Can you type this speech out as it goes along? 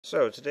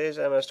So today's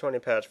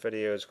MS20 patch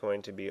video is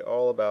going to be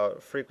all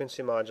about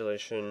frequency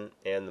modulation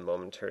and the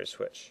momentary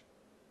switch.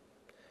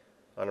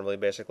 On a really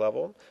basic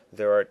level,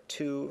 there are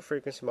two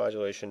frequency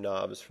modulation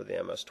knobs for the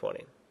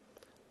MS20.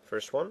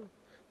 First one,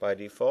 by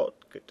default,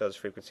 does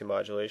frequency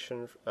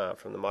modulation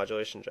from the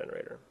modulation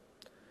generator.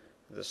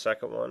 The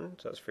second one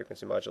does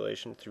frequency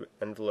modulation through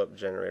envelope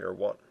generator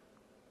 1.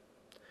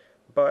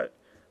 But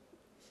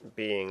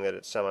being that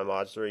it's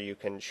semi-modular, you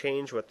can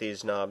change what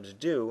these knobs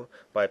do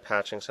by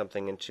patching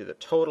something into the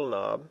total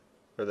knob,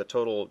 or the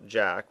total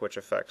jack, which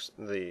affects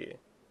the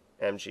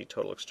MG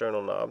total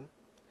external knob,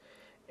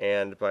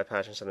 and by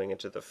patching something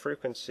into the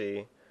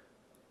frequency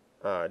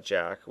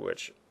jack,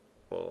 which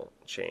will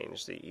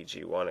change the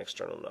EG1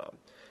 external knob.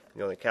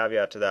 The only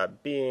caveat to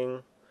that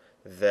being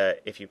that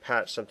if you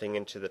patch something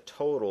into the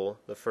total,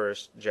 the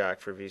first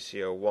jack for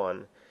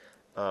VCO1,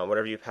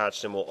 whatever you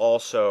patched in will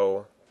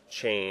also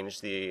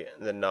change the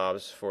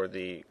knobs for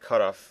the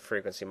cutoff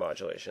frequency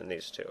modulation,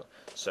 these two.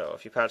 So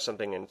if you patch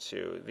something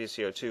into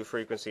VCO2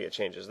 frequency, it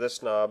changes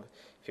this knob.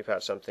 If you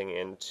patch something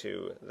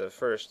into the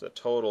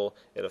total,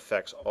 it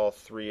affects all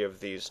three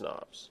of these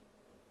knobs.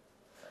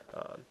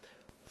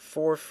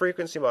 For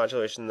frequency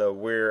modulation, though,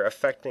 we're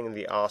affecting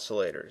the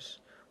oscillators.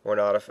 We're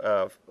not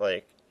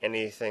like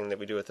anything that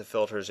we do with the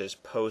filters is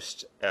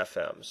post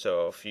FM.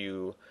 So if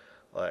you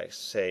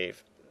say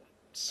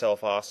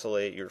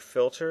self-oscillate your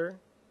filter,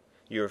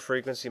 your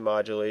frequency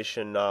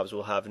modulation knobs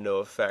will have no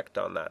effect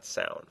on that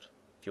sound.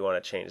 If you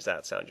want to change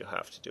that sound, you'll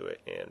have to do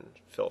it in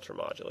filter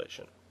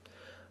modulation.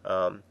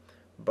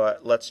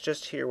 But let's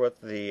just hear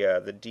what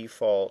the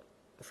default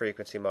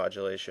frequency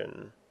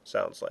modulation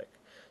sounds like.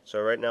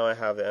 So right now I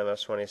have the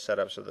MS20 set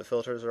up so the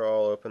filters are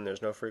all open,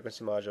 there's no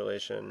frequency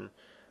modulation,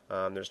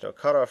 there's no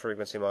cutoff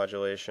frequency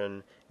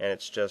modulation, and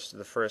it's just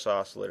the first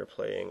oscillator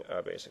playing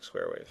a basic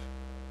square wave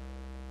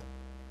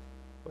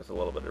with a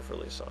little bit of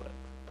release on it.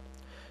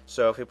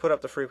 So if we put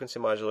up the frequency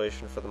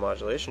modulation for the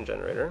modulation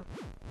generator,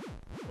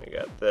 we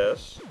get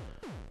this.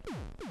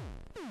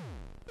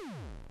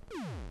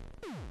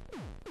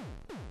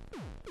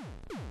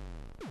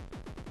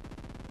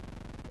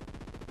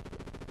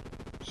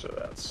 So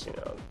that's,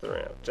 the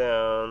ramp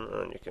down, and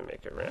then you can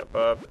make it ramp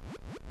up.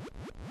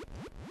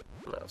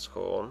 That's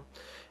cool.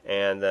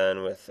 And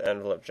then with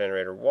envelope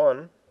generator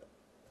 1,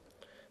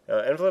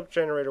 envelope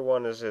generator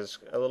 1 is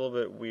a little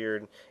bit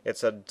weird.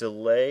 It's a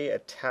delay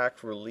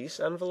attack release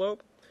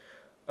envelope.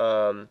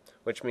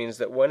 Which means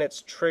that when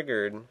it's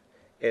triggered,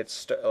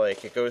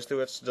 it goes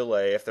through its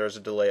delay. If there's a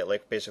delay,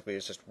 it basically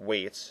just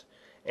waits,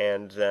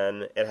 and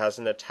then it has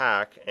an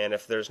attack. And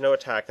if there's no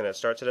attack, then it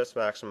starts at its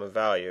maximum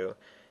value,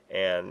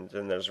 and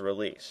then there's a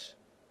release.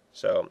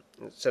 So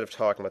instead of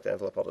talking about the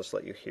envelope, I'll just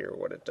let you hear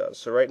what it does.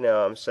 So right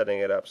now, I'm setting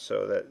it up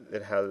so that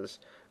it has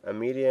a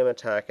medium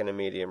attack and a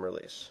medium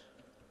release.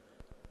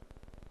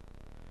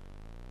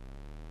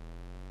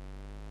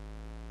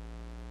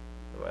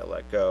 When I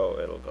let go,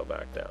 it'll go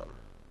back down.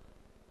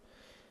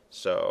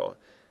 So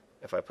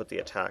if I put the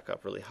attack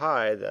up really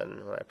high,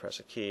 then when I press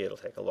a key, it'll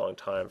take a long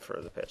time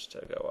for the pitch to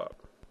go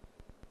up.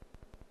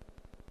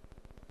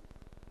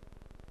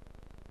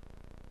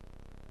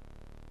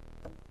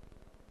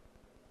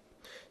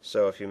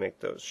 So if you make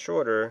those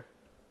shorter,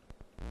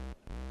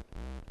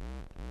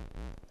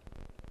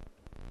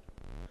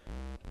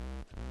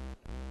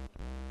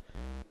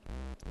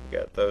 you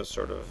get those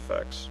sort of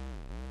effects.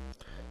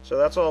 So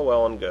that's all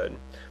well and good,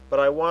 but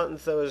I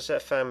want those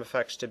FM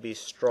effects to be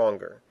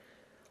stronger.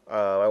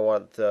 I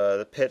want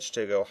the pitch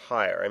to go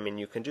higher. I mean,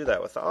 you can do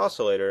that with the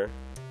oscillator,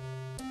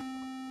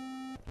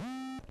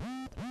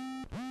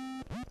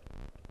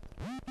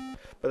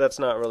 but that's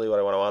not really what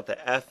I want. I want the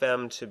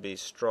FM to be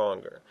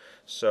stronger.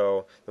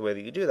 So the way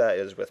that you do that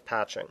is with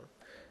patching.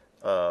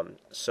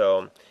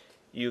 So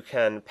you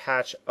can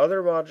patch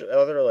other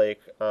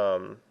modules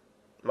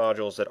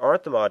that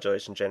aren't the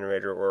modulation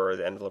generator or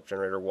the envelope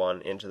generator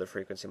 1 into the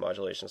frequency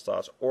modulation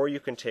slots, or you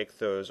can take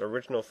those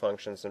original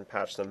functions and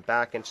patch them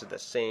back into the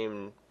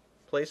same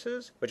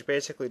places, which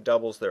basically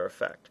doubles their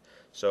effect.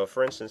 So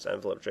for instance,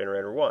 envelope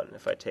generator 1,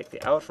 if I take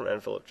the out from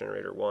envelope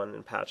generator 1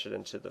 and patch it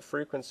into the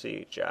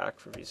frequency jack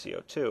for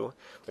VCO2,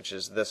 which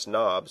is this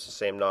knob, it's the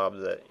same knob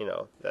that,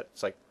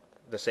 that's like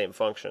the same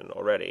function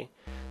already,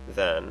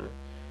 then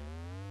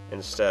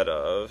instead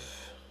of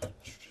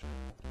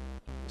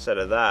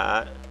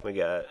that, we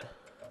get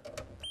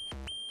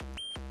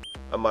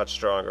a much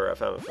stronger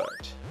FM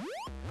effect.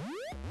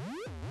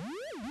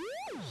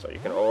 So you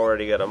can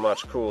already get a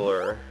much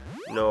cooler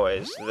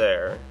noise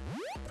there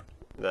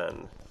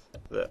than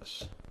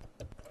this.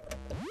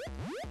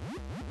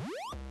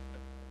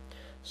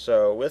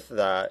 So with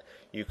that,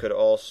 you could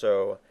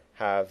also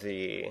have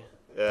the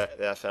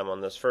FM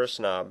on this first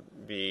knob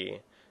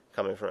be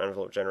coming from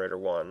envelope generator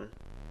 1,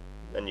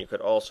 and you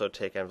could also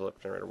take envelope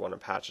generator 1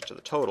 and patch it to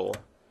the total,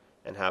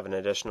 and have an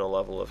additional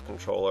level of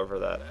control over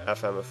that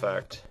FM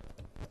effect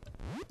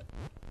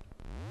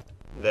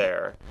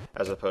there,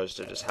 as opposed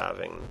to just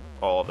having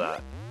all of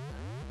that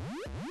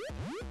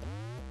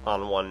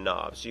on one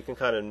knob. So you can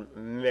kind of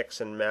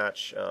mix and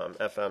match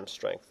FM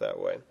strength that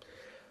way.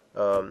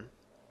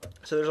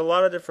 So there's a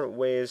lot of different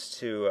ways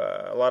to,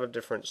 a lot of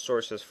different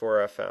sources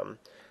for FM.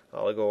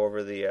 I'll go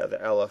over the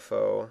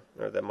LFO,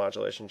 or the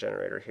modulation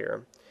generator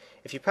here.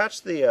 If you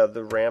patch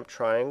the ramp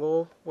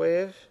triangle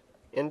wave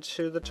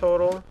into the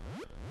total,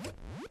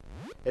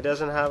 it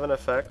doesn't have an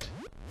effect.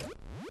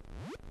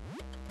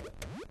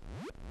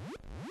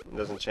 It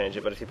doesn't change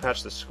it, but if you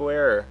patch the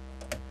square,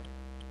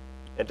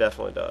 it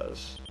definitely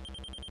does.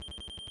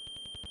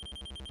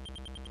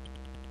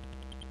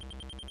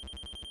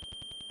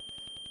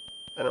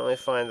 I don't really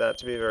find that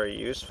to be very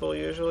useful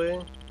usually,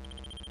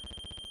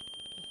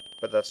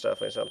 but that's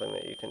definitely something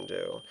that you can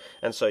do.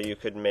 And so you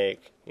could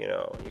make, you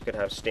could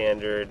have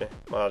standard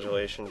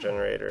modulation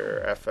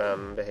generator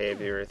FM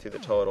behavior through the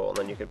total, and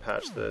then you could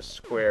patch the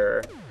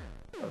square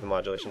of the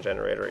modulation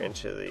generator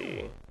into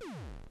the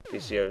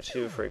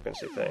VCO2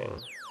 frequency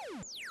thing.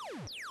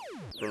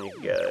 And you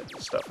can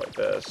get stuff like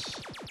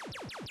this.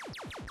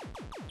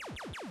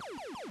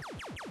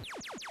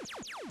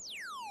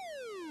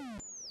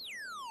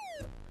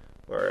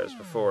 Whereas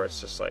before it's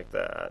just like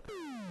that,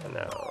 and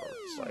now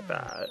it's like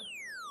that.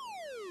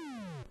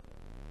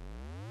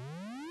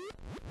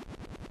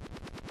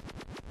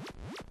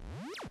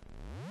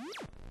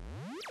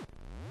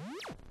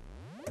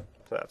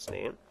 So that's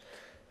neat.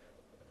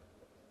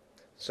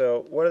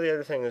 So what are the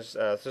other things?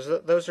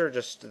 Those are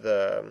just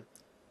the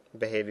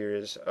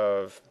behaviors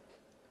of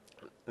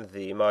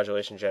the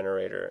modulation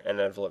generator and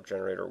envelope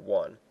generator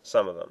 1,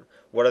 some of them.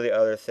 What are the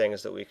other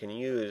things that we can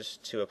use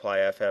to apply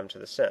FM to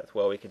the synth?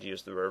 Well, we could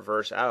use the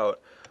reverse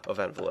out of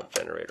envelope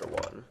generator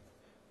 1.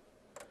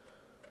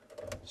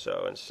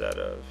 So instead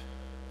of...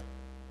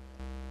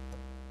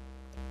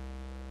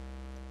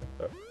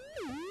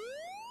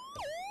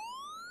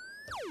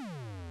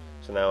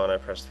 So now when I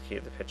press the key,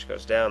 the pitch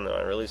goes down, then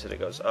when I release it, it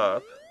goes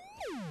up.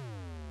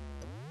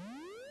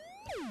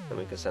 And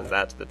we could send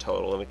that to the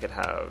total, and we could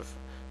have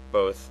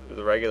both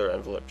the regular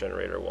envelope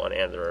generator 1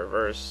 and the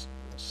reverse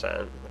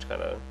sent, which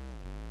kind of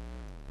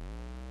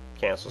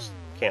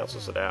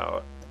cancels it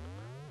out.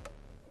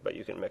 But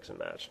you can mix and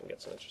match and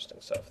get some interesting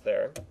stuff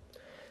there.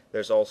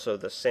 There's also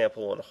the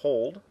sample and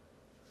hold.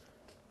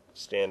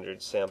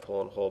 Standard sample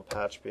and hold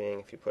patch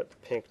being if you put the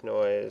pink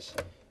noise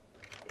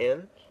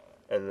in,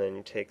 and then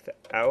you take the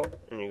out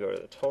and you go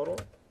to the total,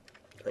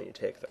 and you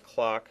take the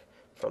clock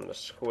from the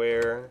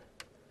square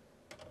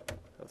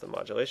of the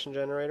modulation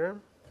generator.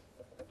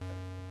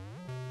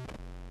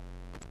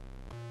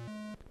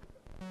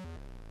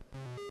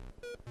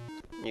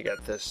 You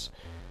get this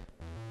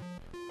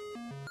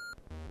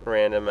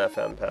random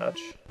FM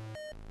patch,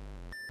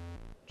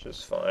 which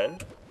is fine.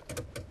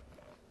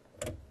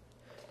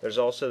 There's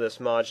also this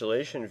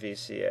modulation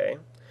VCA,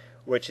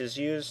 which is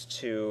used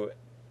to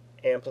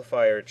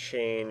amplify or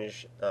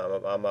change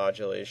a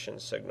modulation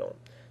signal.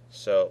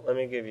 So let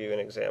me give you an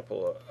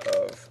example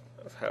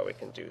of how we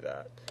can do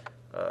that.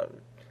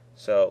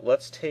 So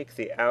let's take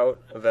the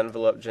out of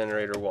envelope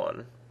generator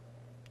 1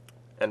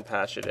 and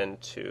patch it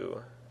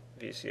into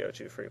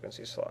VCO2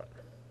 frequency slot.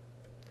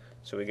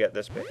 So we get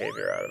this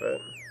behavior out of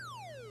it.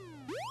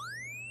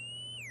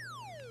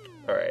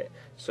 Alright,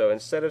 so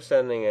instead of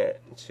sending it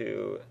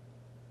to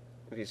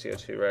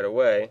VCO2 right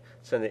away,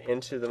 send it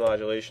into the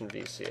modulation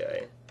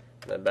VCA,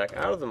 and then back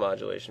out of the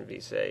modulation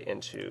VCA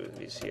into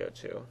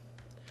VCO2.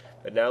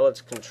 But now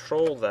let's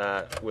control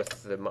that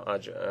with the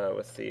mod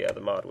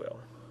wheel.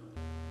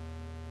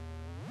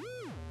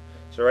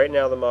 So right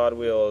now the mod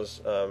wheel is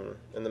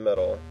in the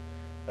middle,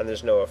 and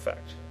there's no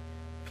effect.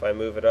 If I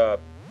move it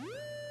up,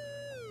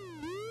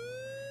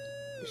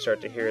 you start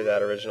to hear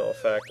that original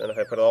effect, and if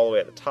I put it all the way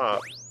at the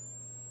top,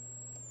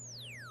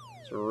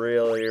 it's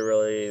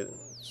really,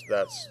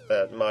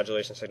 that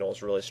modulation signal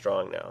is really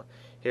strong now.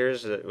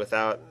 Here's it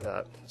without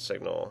that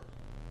signal,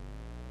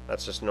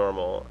 that's just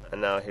normal,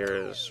 and now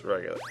here's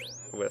regular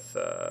with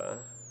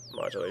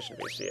modulation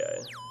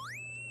VCA.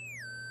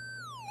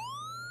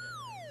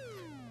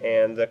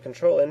 And the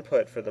control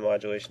input for the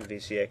modulation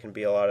VCA can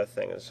be a lot of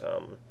things.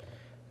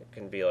 It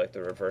can be like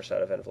the reverse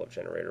out of envelope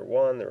generator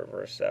 1, the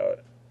reverse out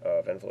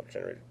of envelope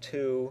generator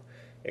 2.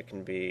 It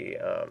can be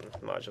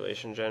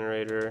modulation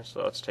generator.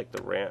 So let's take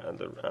the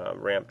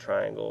ramp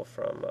triangle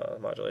from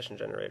modulation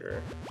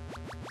generator.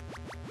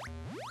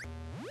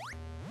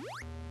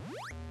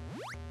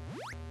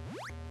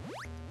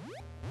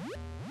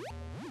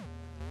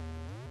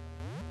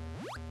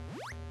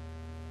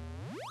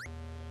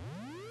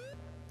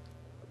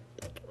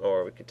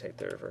 Or we could take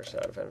the reverse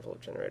out of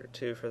envelope generator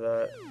 2 for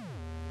that.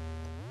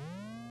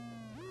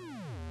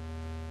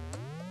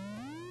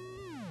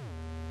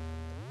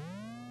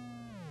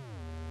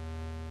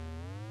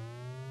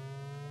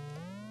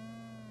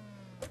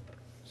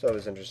 So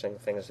there's interesting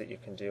things that you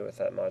can do with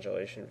that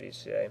modulation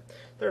VCA.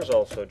 There's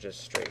also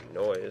just straight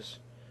noise.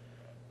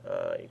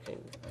 You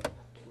can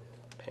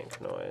pink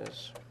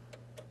noise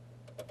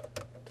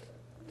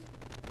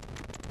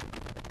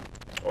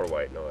or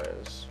white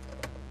noise,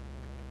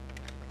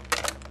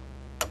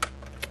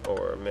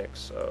 or a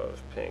mix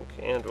of pink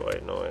and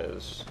white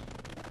noise.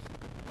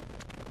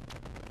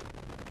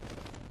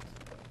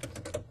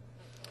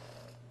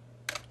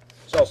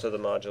 It's also the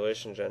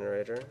modulation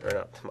generator, or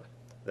not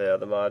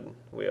the mod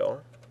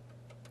wheel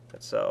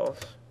itself.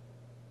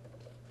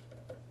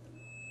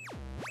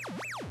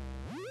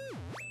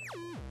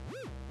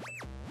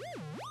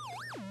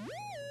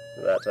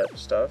 That type of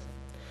stuff.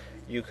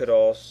 You could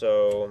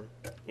also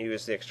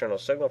use the external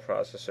signal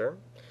processor.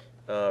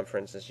 For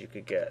instance, you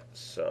could get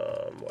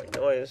some white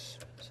noise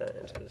sent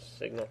into the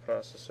signal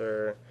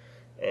processor,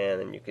 and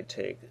then you could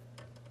take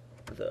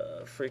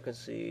the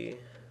frequency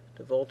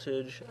to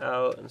voltage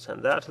out and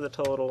send that to the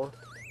total.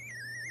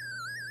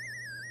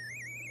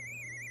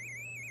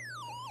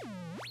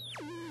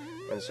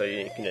 And so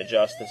you can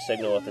adjust the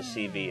signal with the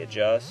CV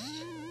adjust,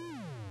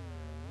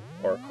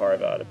 or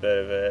carve out a bit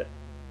of it.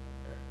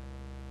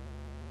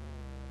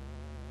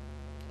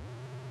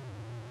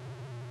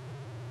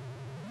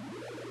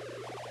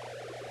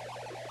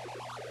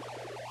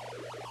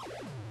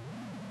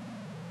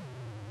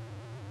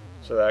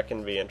 So that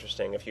can be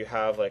interesting if you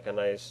have like a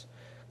nice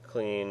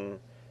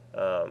clean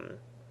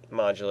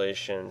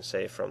modulation,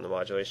 say from the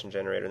modulation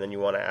generator, and then you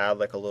want to add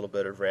like a little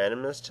bit of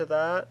randomness to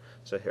that.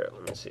 So here,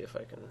 let me see if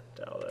I can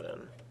dial that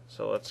in.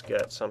 So let's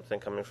get something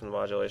coming from the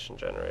modulation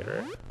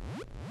generator.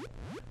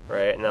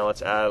 Right, now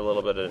let's add a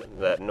little bit of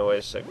that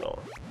noise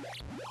signal.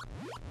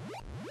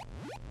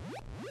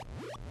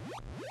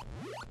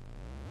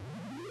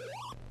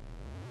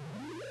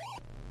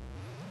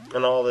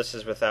 And all this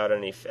is without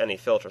any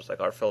filters. Like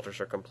our filters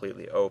are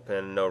completely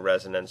open, no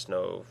resonance,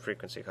 no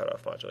frequency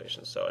cutoff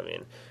modulation. So I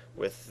mean,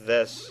 with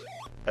this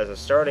as a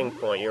starting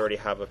point, you already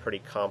have a pretty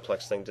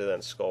complex thing to then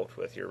sculpt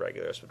with your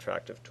regular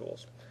subtractive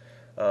tools.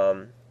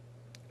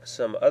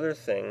 Some other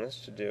things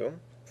to do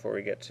before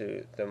we get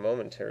to the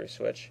momentary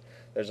switch.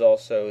 There's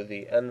also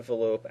the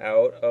envelope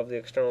out of the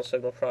external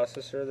signal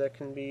processor that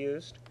can be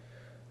used.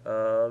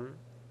 And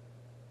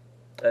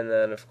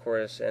then, of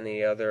course,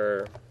 any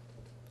other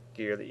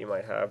gear that you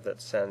might have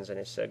that sends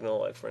any signal.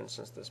 Like, for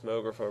instance, this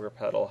moogerfooger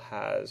pedal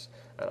has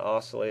an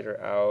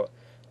oscillator out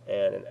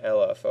and an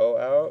LFO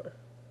out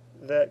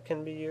that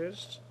can be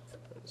used.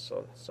 And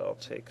so I'll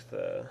take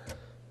the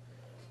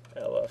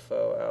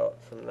LFO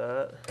out from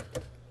that.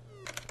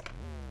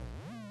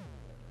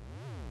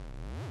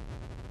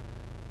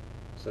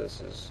 So this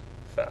is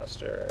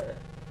faster,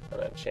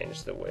 and then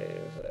change the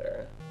wave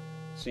there.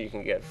 So you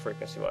can get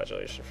frequency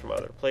modulation from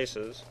other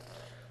places.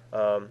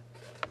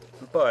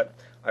 But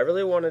I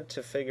really wanted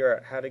to figure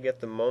out how to get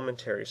the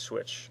momentary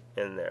switch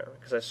in there,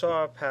 because I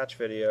saw a patch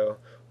video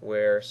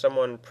where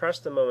someone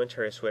pressed the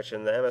momentary switch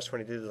and the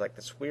MS20 did like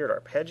this weird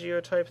arpeggio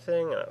type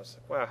thing, and I was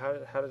like, wow,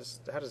 how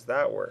does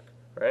that work,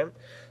 right?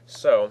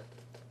 So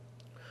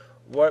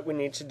what we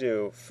need to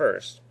do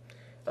first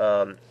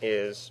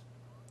is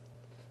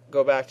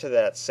go back to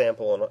that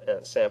sample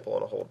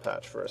and hold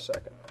patch for a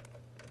second.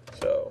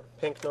 So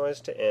pink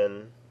noise to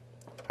in,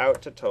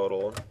 out to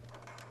total,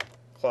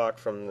 clock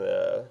from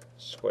the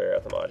square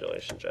at the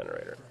modulation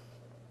generator.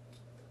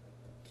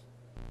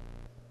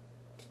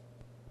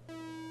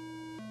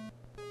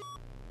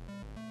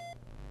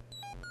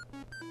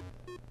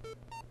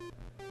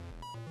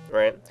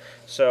 Right?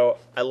 So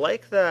I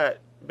like that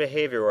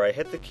behavior where I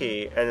hit the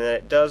key and then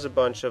it does a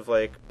bunch of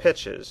like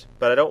pitches,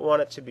 but I don't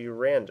want it to be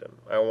random.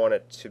 I want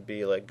it to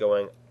be like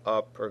going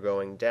up or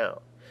going down.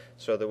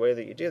 So the way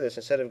that you do this,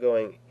 instead of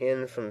going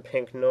in from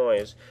pink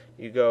noise,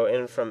 you go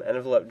in from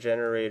envelope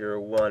generator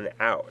 1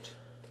 out.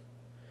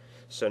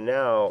 So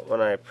now when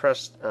I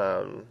press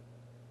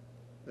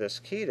this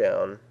key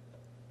down,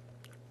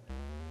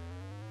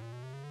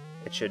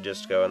 it should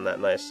just go in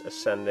that nice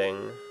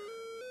ascending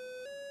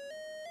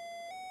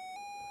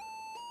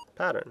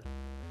pattern.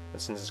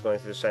 And since it's going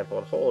through the sample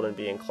and hold and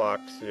being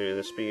clocked through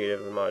the speed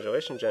of the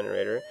modulation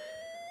generator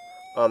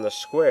on the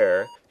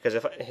square, because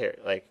if I, here,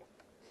 like,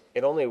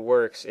 it only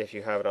works if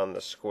you have it on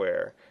the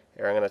square.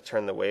 Here, I'm going to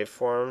turn the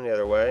waveform the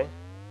other way,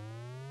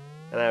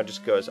 and now it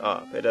just goes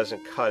up. It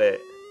doesn't cut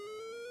it.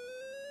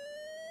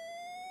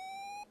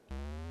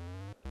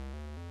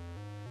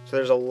 So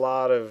there's a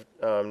lot of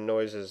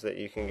noises that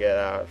you can get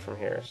out from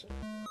here,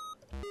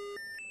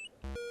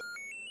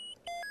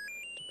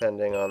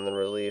 depending on the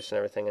release and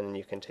everything, and then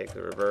you can take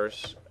the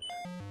reverse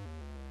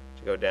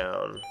to go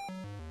down.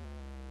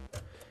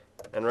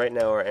 And right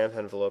now our amp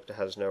envelope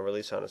has no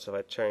release on it, so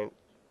if I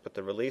put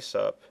the release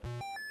up,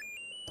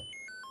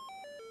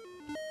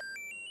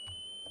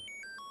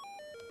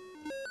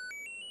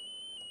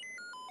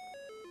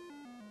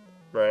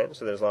 right?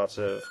 So there's lots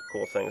of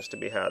cool things to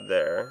be had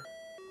there.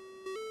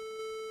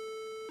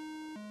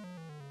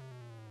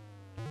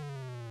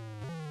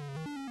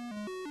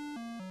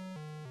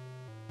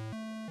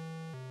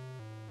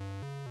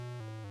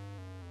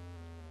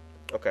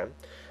 Okay,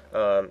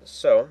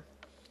 so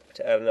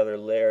to add another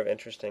layer of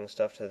interesting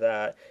stuff to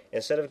that,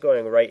 instead of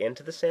going right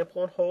into the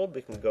sample and hold,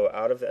 we can go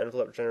out of the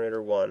envelope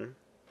generator 1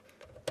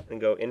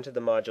 and go into the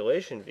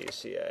modulation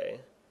VCA,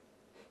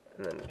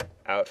 and then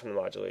out from the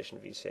modulation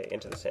VCA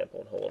into the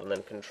sample and hold, and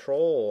then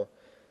control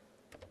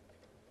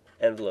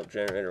envelope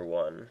generator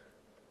 1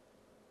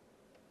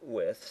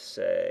 with,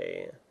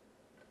 say,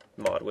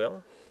 mod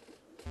wheel.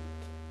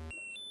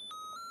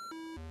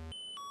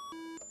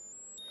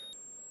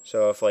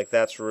 So if like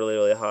that's really,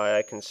 really high,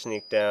 I can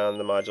sneak down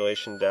the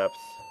modulation depth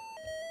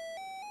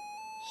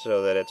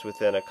so that it's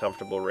within a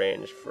comfortable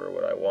range for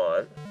what I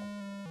want.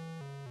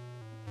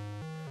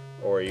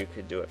 Or you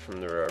could do it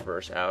from the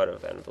reverse out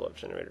of envelope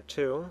generator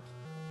 2.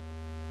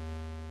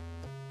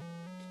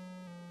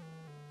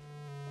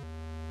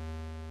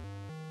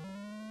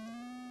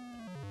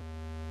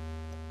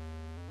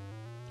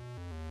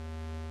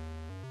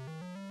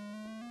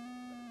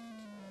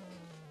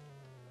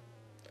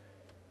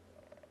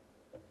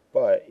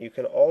 But you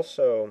can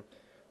also,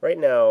 right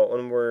now,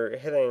 when we're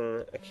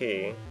hitting a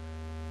key,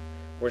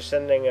 we're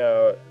sending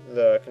out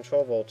the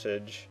control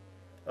voltage,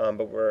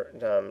 but we're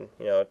to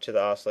the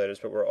oscillators,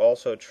 but we're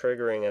also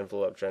triggering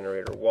envelope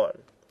generator 1.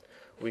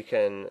 We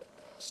can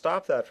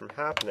stop that from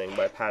happening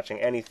by patching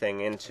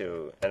anything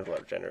into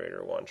envelope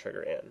generator 1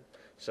 trigger in.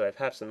 So I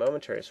patch the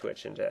momentary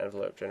switch into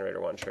envelope generator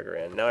 1 trigger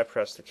in. Now I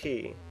press the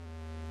key,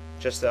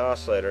 just the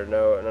oscillator,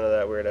 none of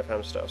that weird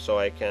FM stuff. So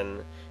I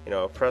can,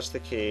 press the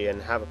key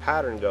and have a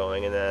pattern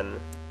going, and then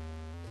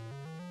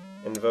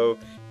invoke,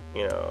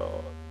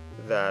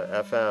 that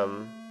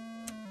FM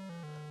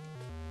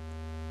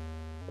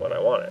when I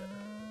want it.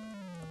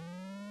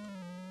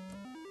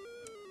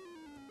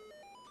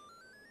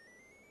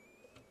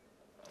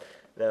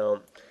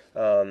 Now,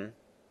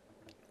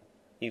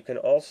 you can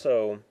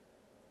also,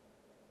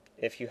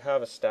 if you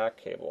have a stack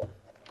cable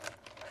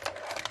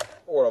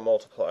or a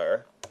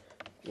multiplier,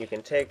 you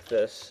can take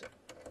this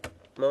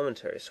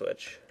momentary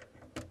switch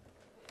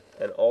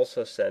and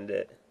also send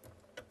it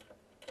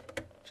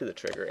to the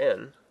trigger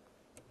in.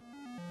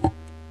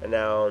 And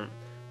now,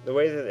 the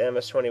way that the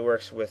MS20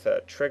 works with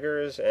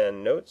triggers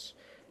and notes,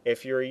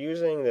 if you're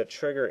using the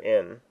trigger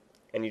in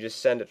and you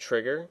just send a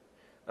trigger,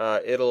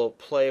 it'll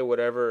play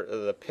whatever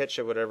the pitch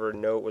of whatever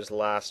note was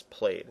last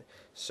played.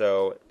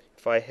 So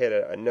if I hit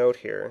a note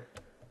here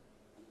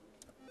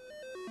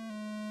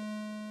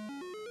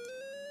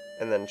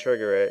and then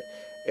trigger it,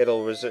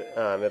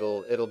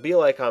 it'll be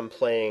like I'm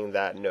playing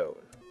that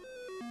note.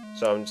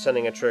 So I'm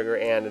sending a trigger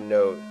and a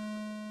note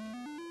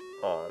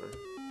on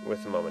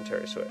with the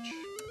momentary switch.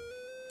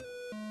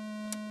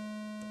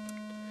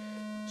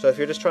 So if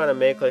you're just trying to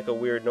make like a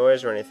weird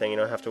noise or anything, you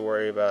don't have to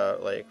worry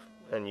about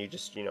and you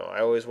just, I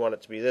always want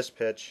it to be this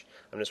pitch,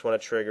 I just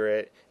want to trigger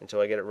it until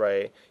I get it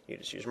right, you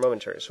just use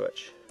momentary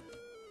switch.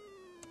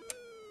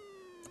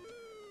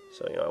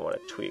 So, I want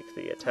to tweak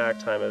the attack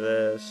time of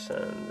this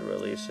and the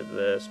release of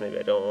this. Maybe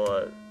I don't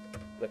want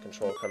the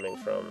control coming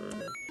from,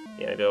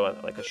 I don't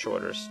want like a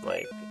shorter,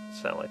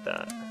 sound like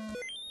that.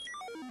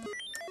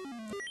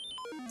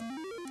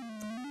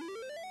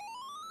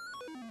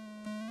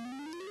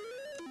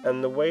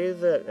 And the way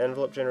that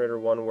envelope generator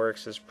 1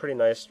 works is pretty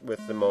nice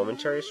with the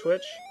momentary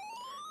switch,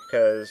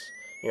 because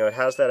it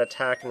has that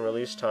attack and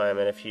release time,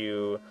 and if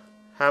you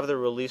have the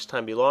release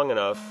time be long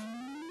enough,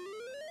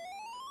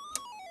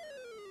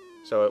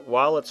 so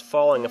while it's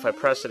falling, if I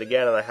press it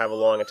again and I have a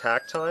long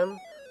attack time,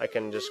 I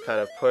can just kind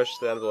of push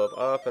the envelope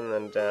up and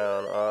then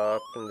down,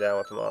 up and down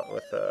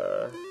with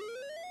the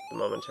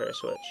momentary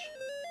switch.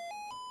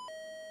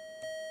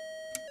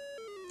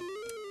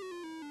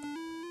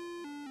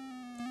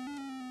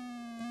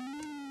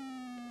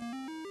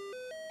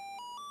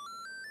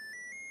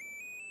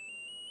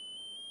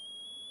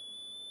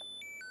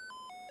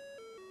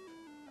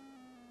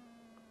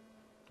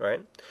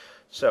 Right?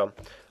 So,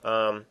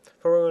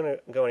 before we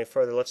go any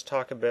further, let's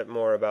talk a bit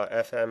more about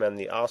FM and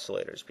the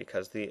oscillators,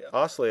 because the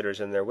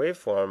oscillators in their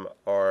waveform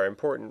are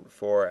important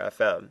for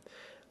FM.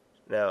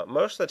 Now,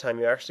 most of the time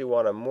you actually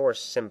want a more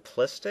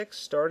simplistic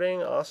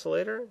starting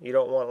oscillator. You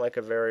don't want like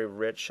a very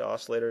rich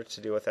oscillator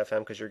to do with FM,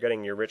 because you're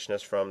getting your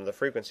richness from the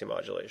frequency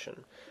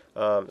modulation.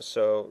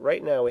 So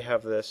right now we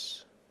have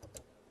this.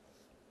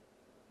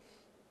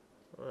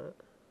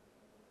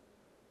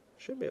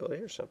 Should be able to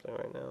hear something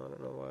right now. I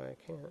don't know why I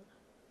can't.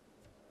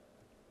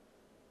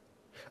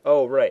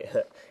 Oh, right.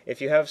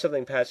 If you have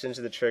something patched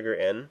into the trigger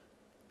in,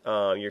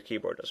 your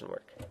keyboard doesn't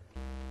work.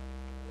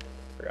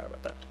 Forgot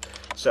about that.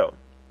 So,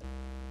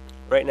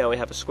 right now we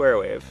have a square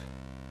wave,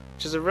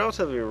 which is a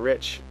relatively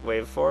rich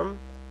waveform.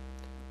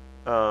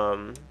 Let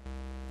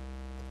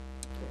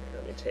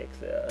me take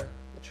the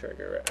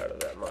trigger out of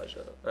that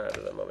out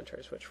of the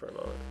momentary switch for a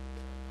moment.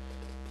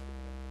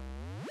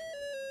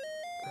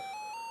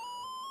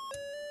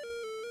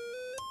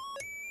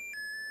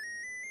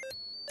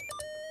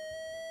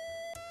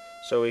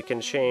 So we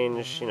can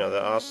change,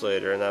 the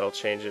oscillator, and that'll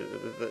change it.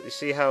 You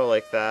see how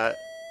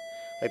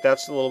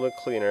that's a little bit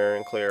cleaner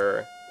and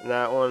clearer. And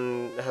that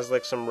one has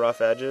like some rough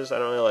edges. I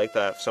don't really like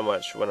that so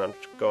much when I'm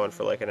going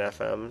for like an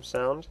FM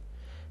sound.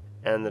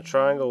 And the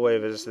triangle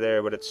wave is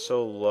there, but it's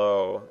so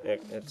low,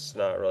 it's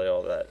not really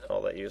all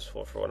that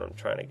useful for what I'm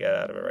trying to get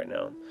out of it right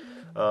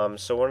now.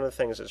 So one of the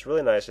things that's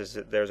really nice is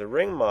that there's a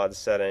ring mod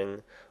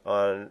setting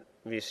on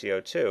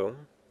VCO2,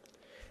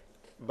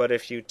 but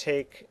if you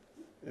take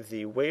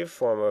the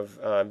waveform of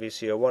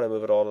VCO1 and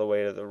move it all the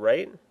way to the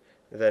right,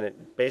 then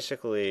it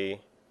basically,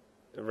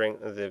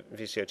 the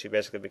VCO2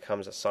 basically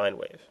becomes a sine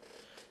wave.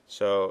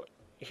 So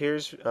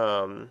here's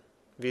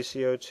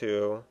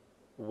VCO2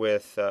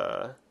 with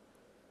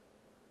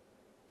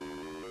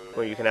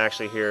where you can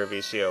actually hear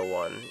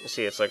VCO1. You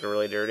see, it's like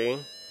really dirty,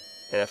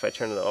 and if I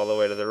turn it all the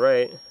way to the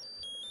right,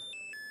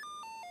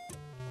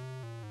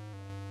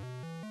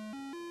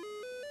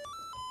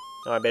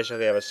 now I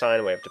basically have a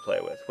sine wave to play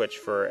with, which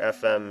for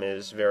FM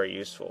is very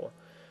useful.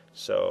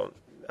 So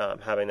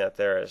having that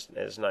there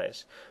is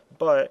nice.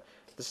 But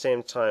at the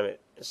same time,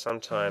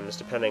 sometimes,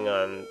 depending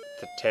on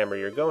the timbre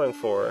you're going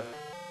for,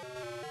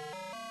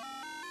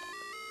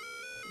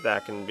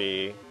 that can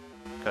be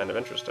kind of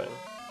interesting.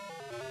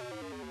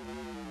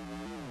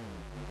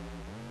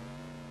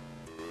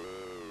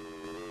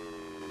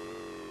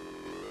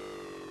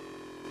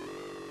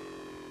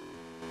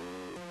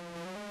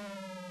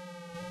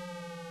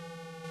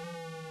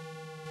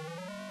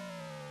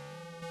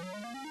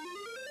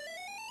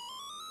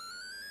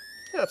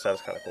 Yeah, that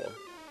sounds kind of cool.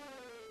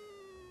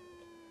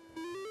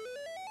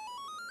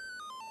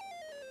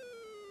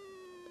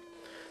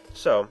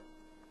 So,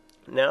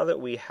 now that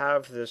we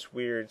have this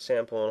weird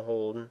sample and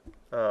hold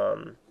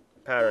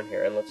pattern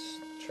here, and let's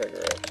trigger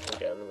it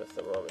again with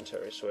the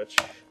momentary switch.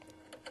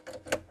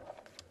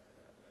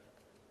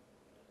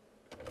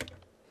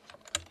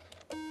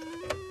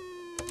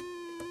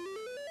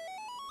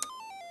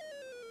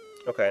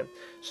 Okay,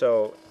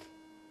 so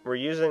we're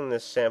using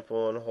this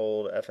sample and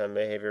hold FM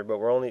behavior, but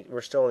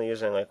we're still only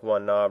using like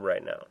one knob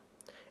right now,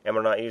 and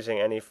we're not using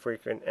any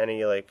filtering.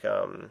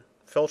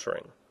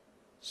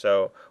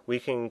 So we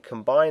can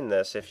combine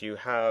this if you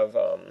have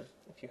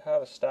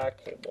a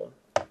stack cable.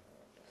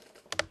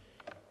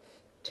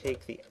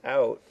 Take the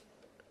out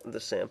of the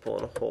sample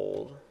and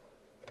hold,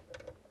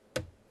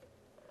 and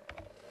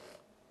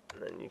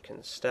then you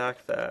can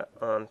stack that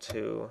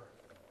onto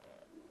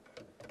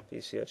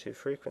VCO2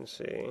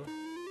 frequency.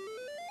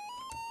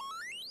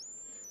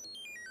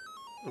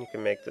 You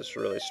can make this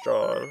really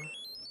strong.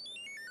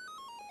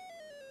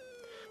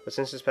 But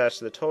since it's patched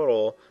to the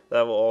total,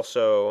 that will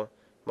also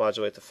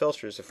modulate the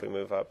filters if we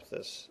move up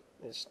these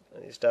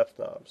depth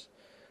knobs.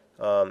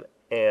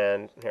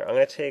 And here, I'm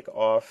going to take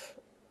off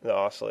the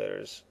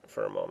oscillators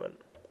for a moment,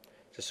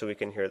 just so we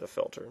can hear the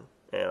filter.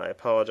 And I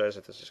apologize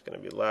if this is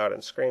going to be loud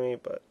and screamy,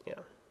 but yeah.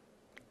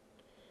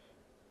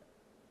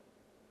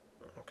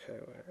 Okay,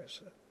 where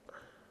is it?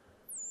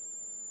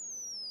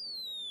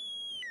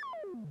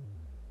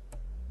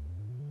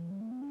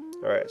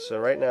 Alright, so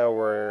right now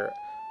we're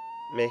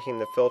making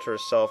the filter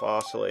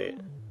self-oscillate,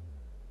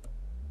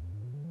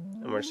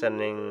 and we're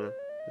sending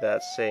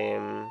that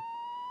same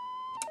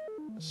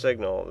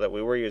signal that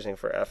we were using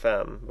for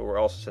FM, but we're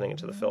also sending it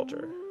to the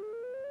filter.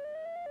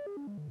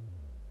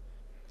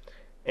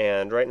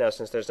 And right now,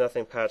 since there's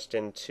nothing patched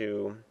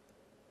into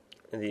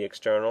the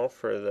external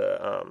for the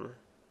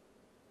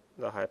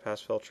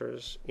high-pass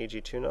filter's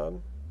EG2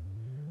 knob,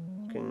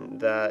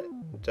 that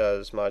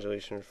does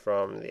modulation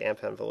from the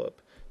amp envelope,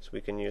 so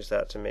we can use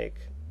that to make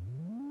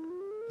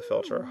the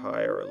filter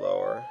higher or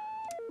lower.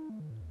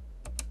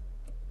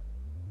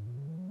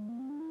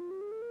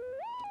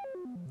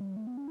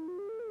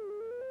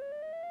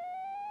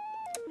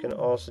 You can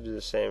also do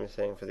the same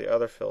thing for the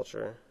other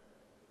filter.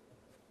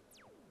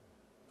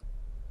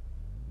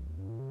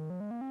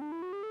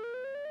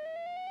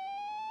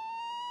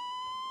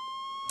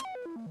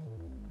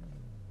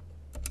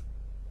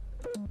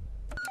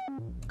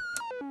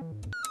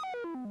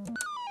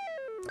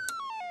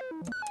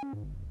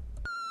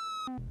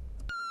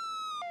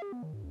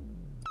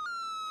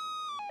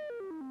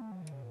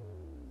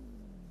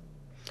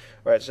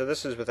 Right, so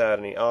this is without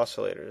any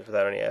oscillators,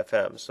 without any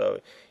FM, so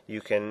you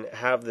can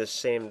have the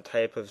same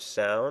type of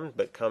sound,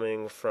 but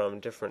coming from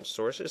different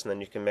sources, and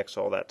then you can mix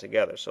all that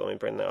together. So let me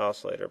bring the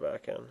oscillator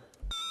back in.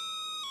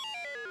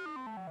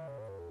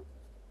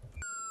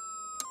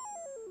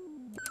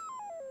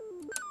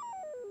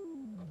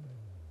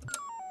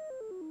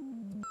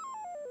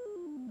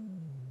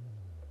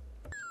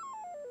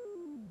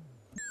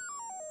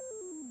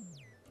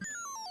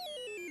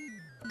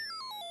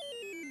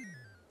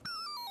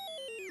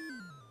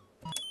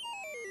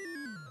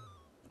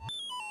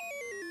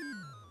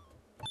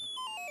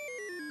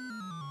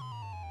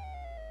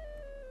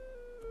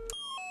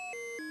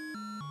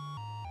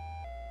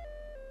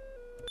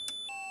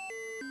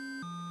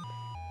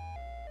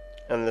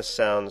 And this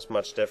sounds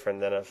much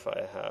different than if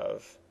I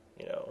have,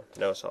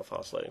 no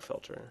self-oscillating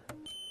filter.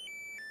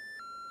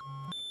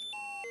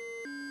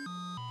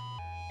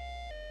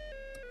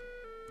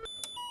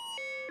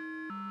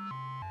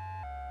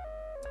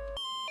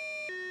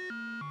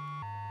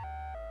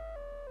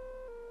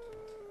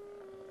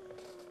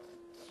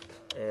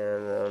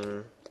 And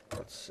then,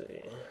 let's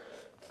see,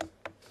 I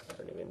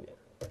don't even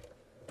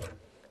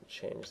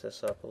change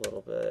this up a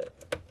little bit.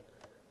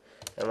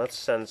 And let's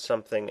send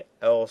something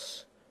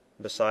else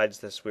besides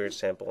this weird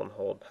sample and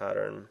hold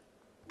pattern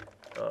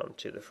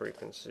to the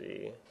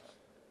frequency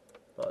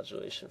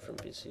modulation from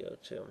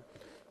VCO2.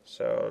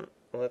 So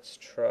let's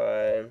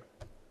try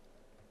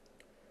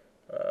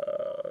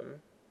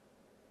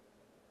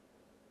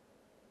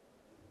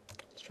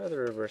the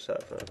reverse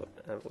out from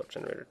envelope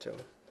generator 2.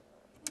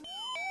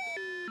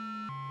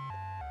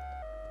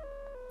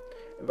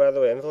 And by the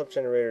way, envelope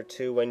generator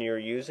 2, when you're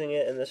using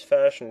it in this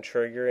fashion,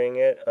 triggering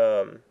it,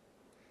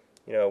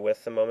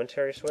 with the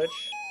momentary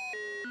switch,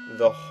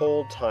 the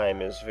hold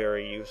time is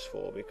very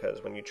useful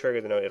because when you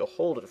trigger the note, it'll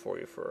hold it for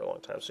you for a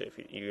long time. So if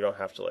you don't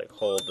have to like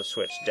hold the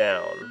switch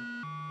down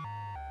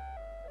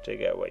to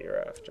get what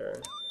you're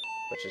after,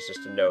 which is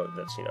just a note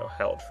that's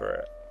held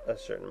for a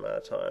certain amount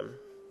of time.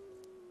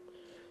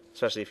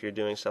 Especially if you're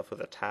doing stuff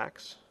with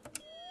attacks.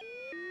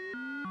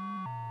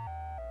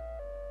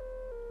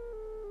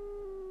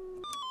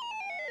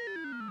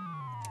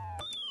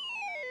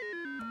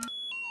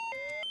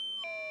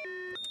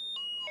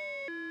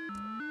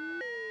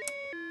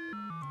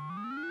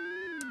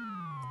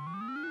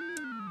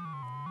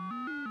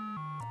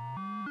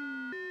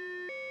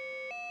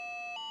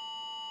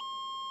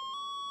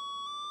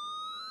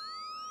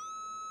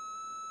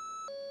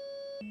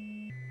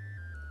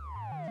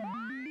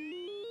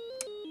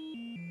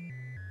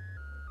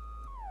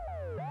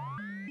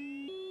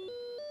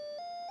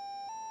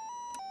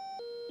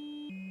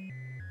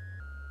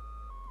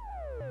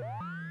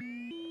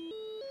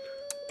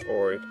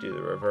 Or you could do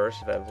the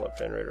reverse of envelope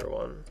generator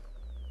 1.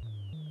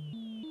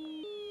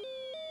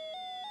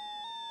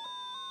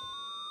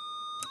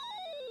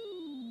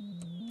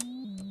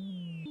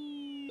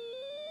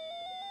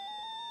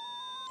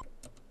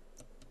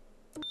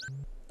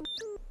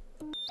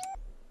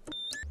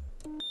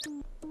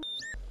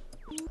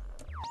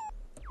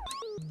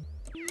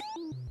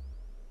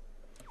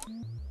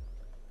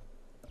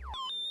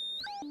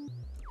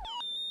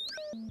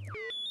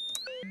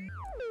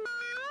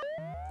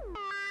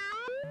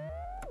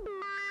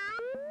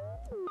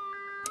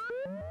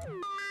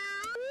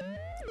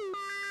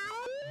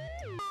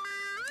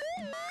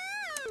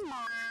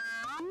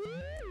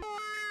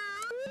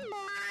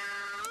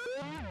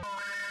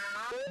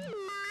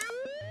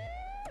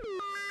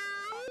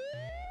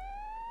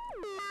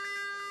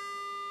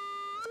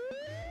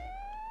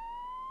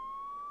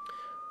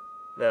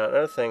 Now,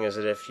 another thing is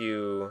that if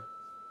you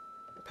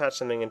patch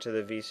something into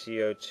the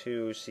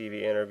VCO2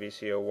 CV in or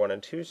VCO1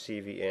 and 2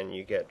 CV in,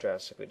 you get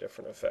drastically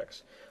different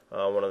effects.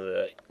 One of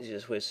the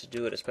easiest ways to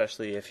do it,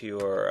 especially if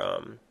you're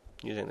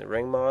using the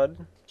ring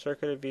mod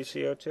circuit of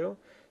VCO2,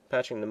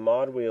 patching the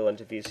mod wheel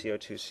into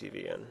VCO2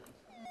 CV in.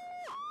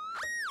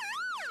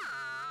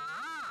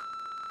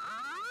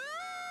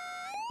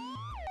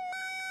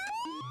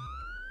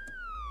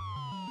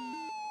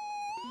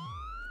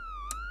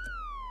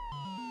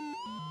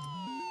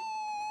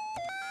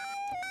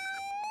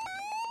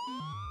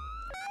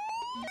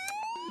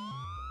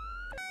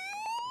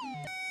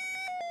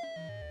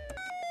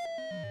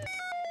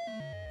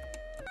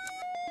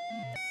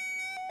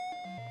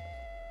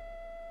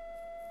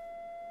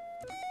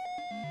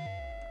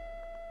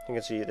 You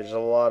can see there's a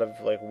lot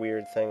of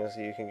weird things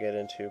that you can get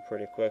into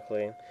pretty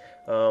quickly.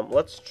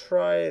 Let's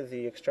try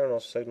the external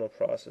signal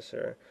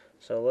processor.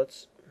 So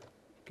let's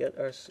get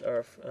our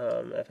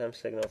FM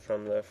signal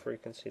from the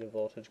frequency to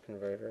voltage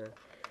converter,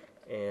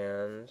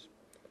 and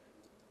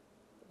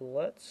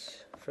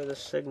let's, for the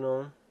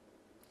signal,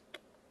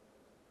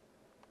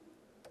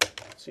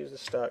 let's use the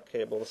stop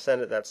cable to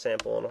send it that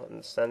sample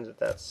and send it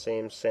that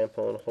same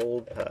sample and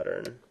hold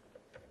pattern.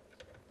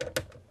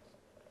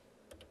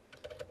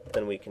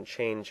 Then we can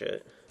change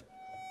it.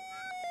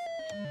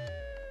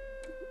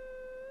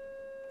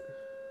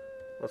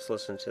 Let's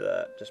listen to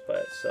that just by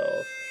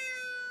itself.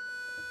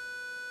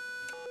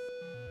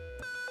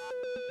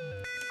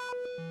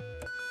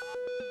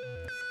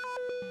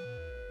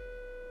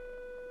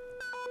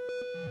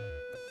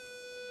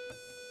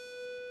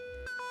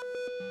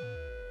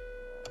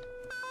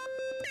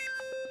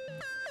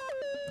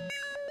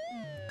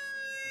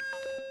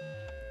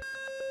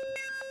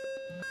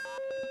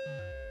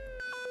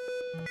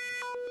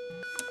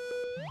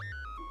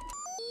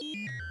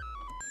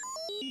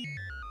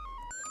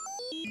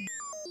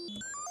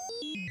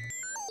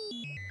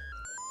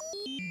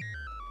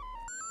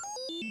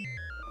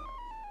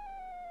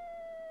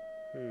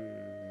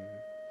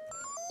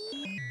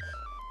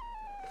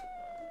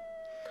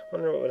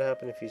 Wonder what would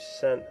happen if you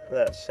sent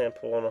that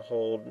sample on a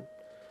hold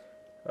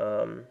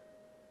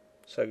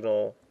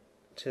signal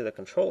to the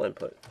control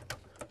input.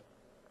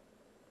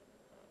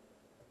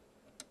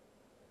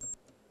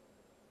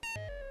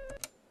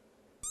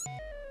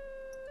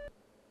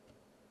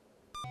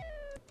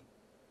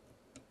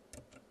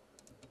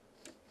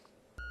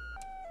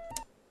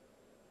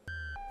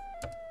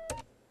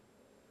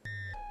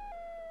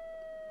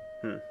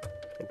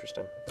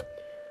 Interesting.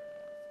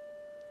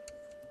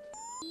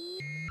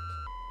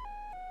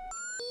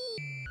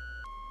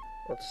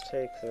 Let's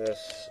take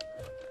this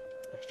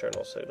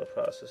external signal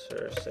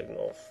processor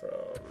signal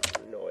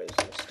from noise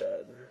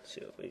instead.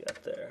 See what we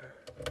got there.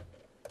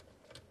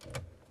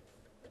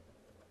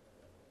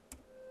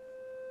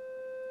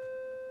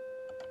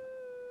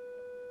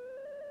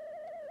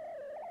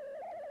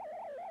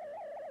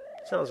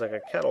 Sounds like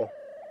a kettle.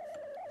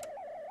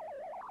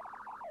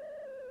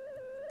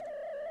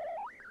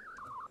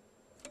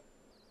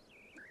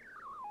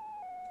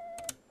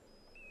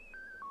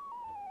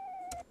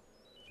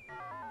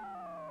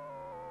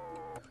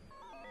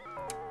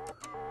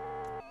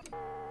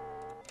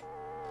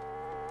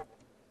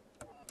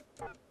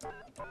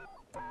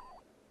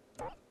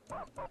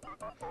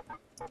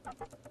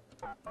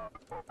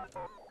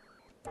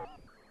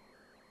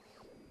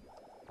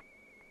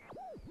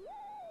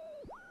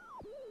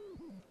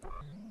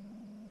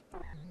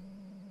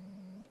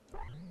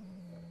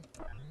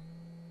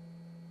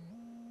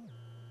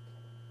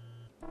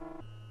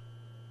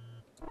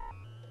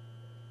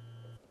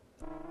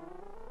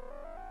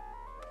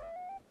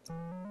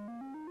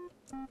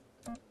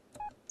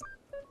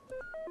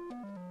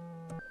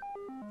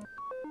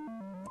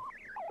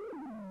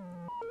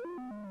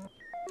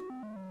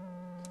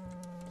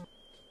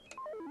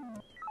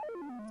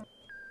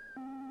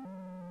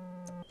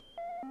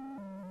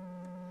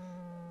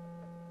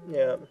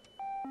 Yeah,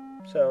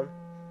 so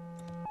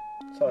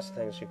there's lots of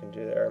things you can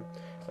do there.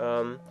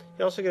 You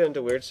also get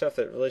into weird stuff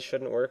that really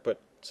shouldn't work,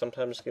 but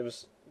sometimes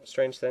gives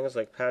strange things,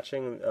 like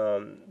patching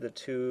the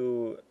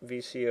two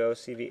VCO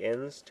CV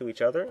ins to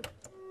each other.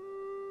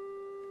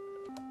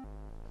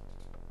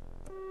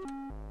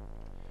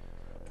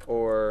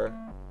 Or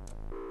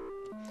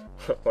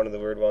one of the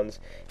weird ones,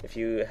 if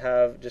you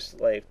have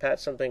just like patch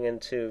something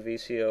into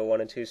VCO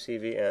 1 and 2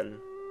 CV in,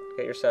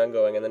 get your sound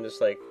going, and then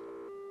just like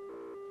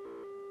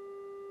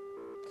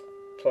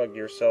plug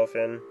yourself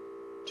in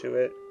to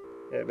it,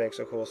 it makes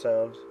a cool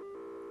sound.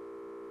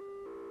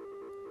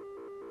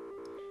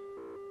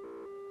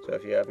 So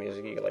if you have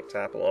music, you can like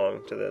tap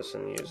along to this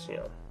and use, I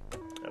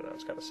don't know,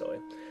 it's kind of silly.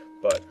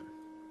 But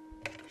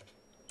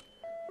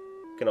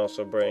you can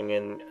also bring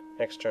in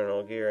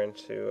external gear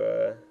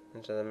into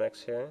the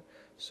mix here.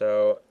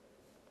 So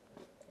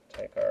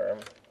take our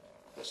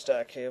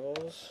stack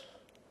cables,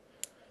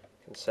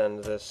 you can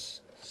send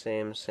this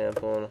same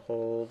sample and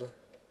hold.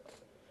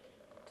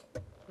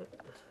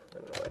 I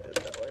don't know why I did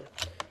it that way.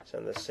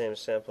 Send the same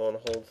sample and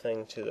hold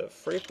thing to the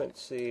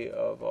frequency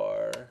of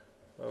our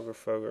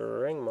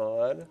moogerfooger ring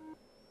mod.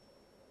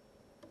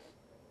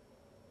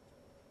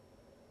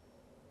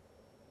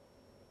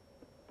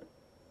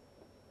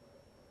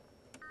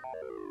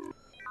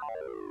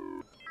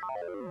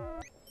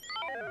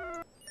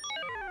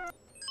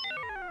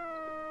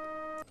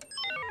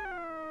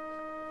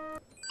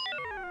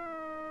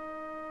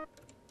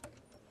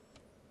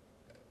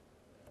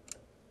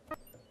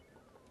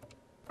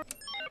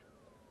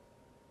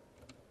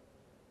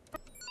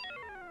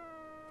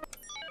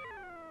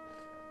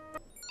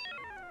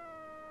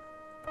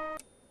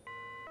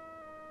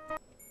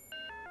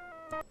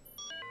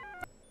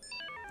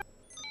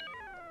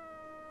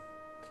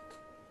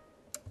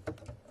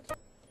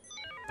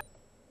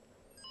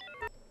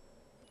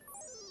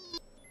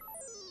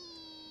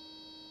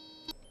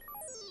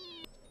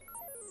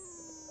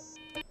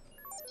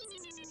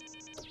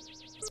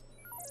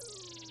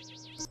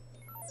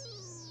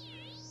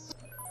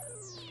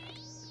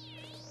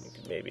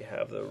 Maybe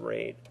have the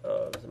rate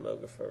of the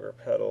moogerfooger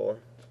pedal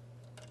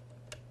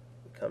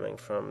coming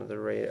from the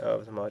rate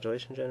of the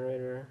modulation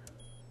generator.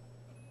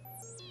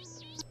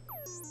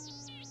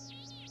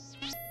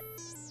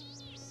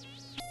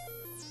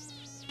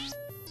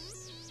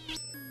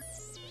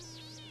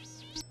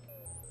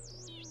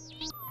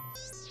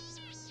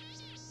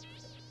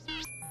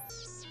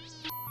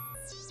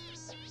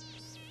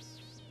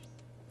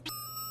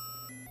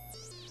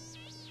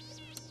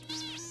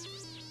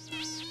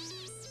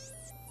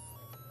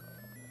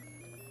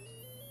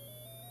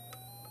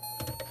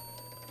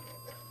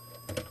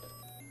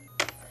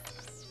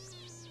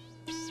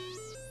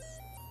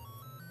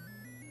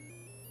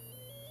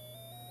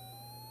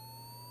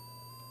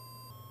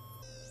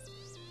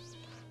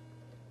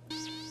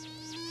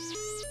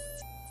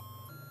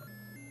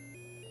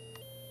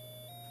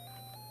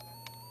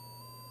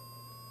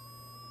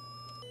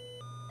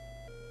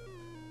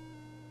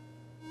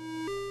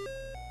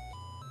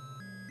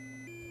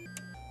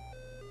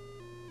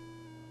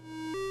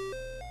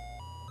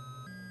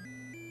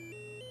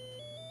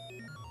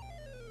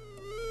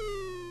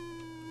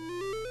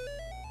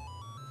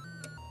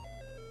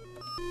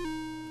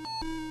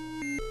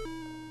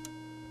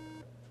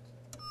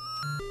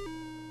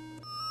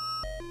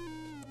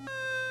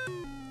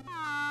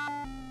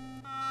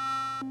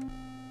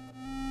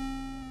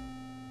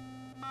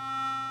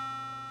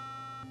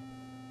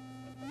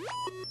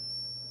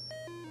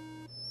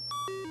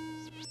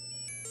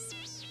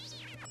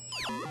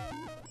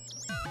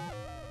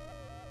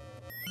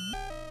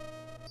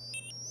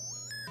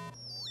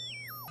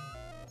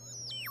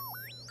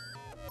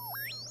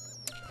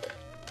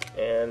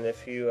 And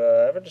if you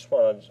ever just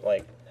want to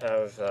like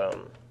have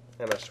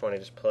MS20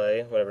 just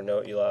play whatever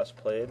note you last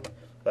played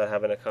without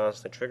having to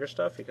constantly trigger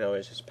stuff, you can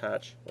always just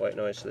patch white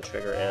noise to the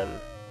trigger in.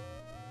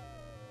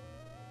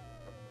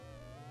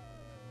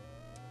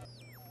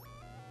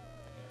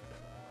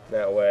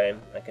 That way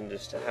I can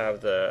just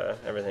have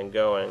everything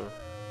going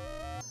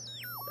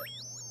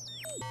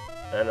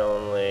and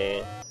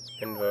only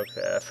invoke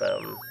the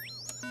FM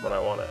when I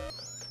want it.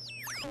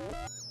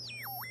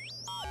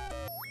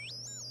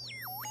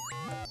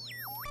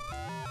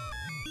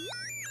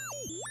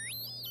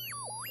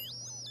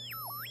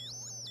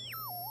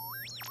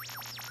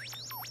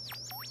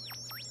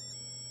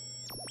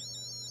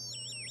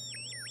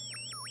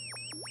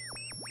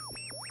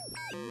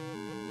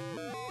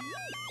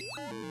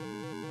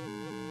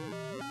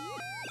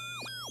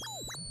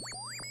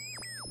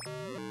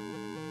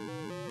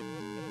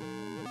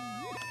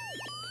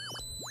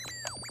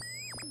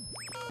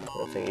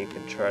 thing you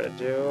can try to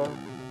do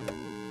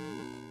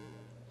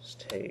is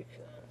take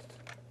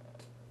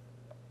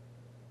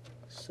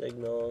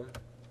signal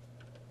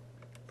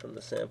from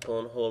the sample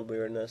and hold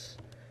weirdness,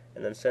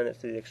 and then send it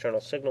to the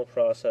external signal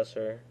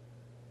processor,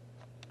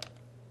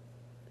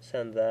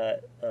 send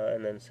that,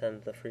 and then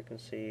send the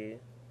frequency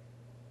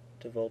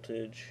to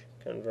voltage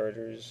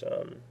converters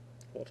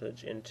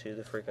voltage into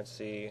the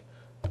frequency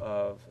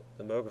of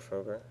the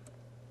moogerfooger.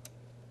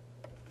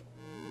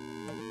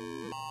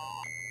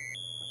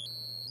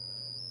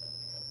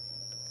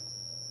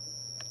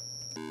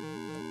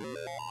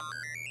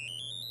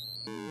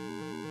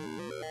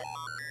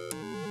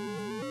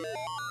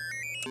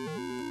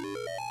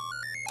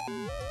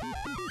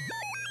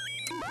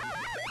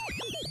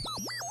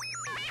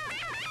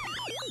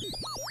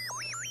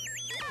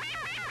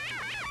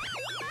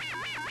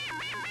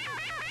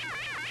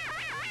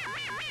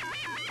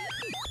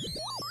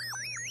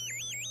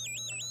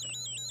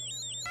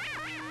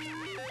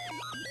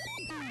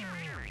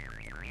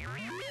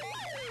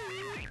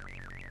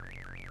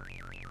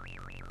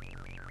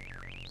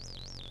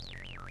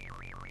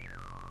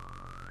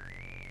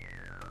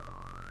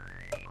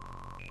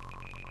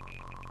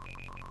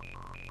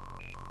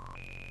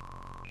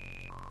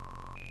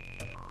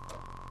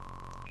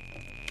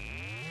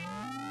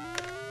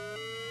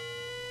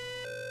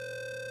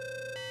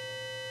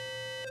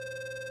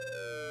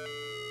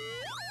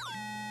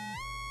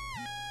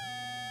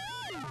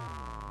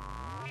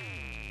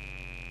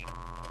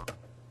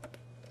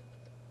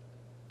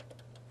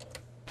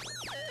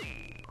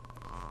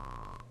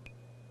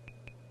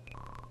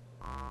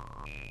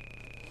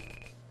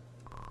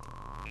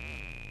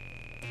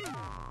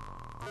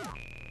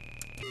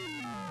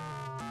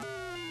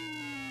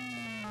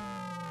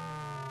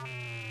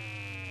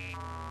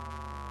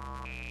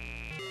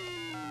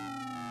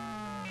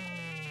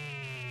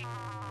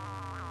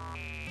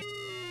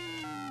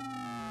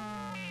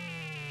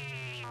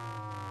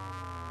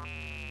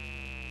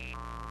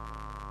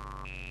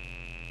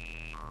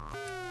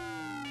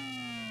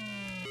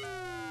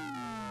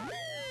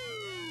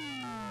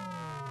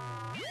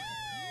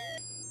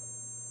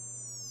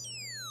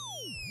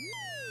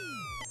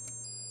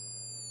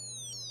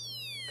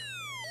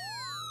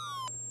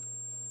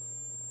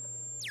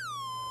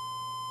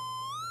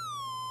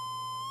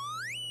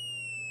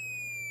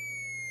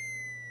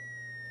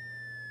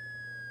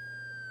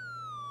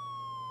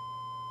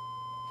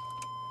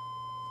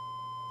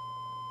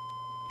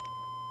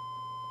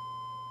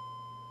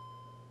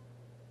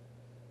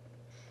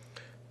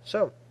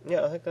 So,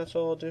 yeah, I think that's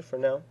all I'll do for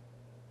now.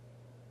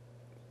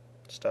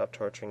 Stop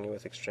torturing you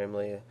with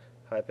extremely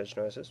high-pitched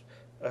noises.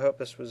 I hope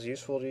this was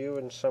useful to you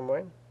in some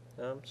way.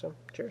 So,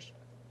 cheers.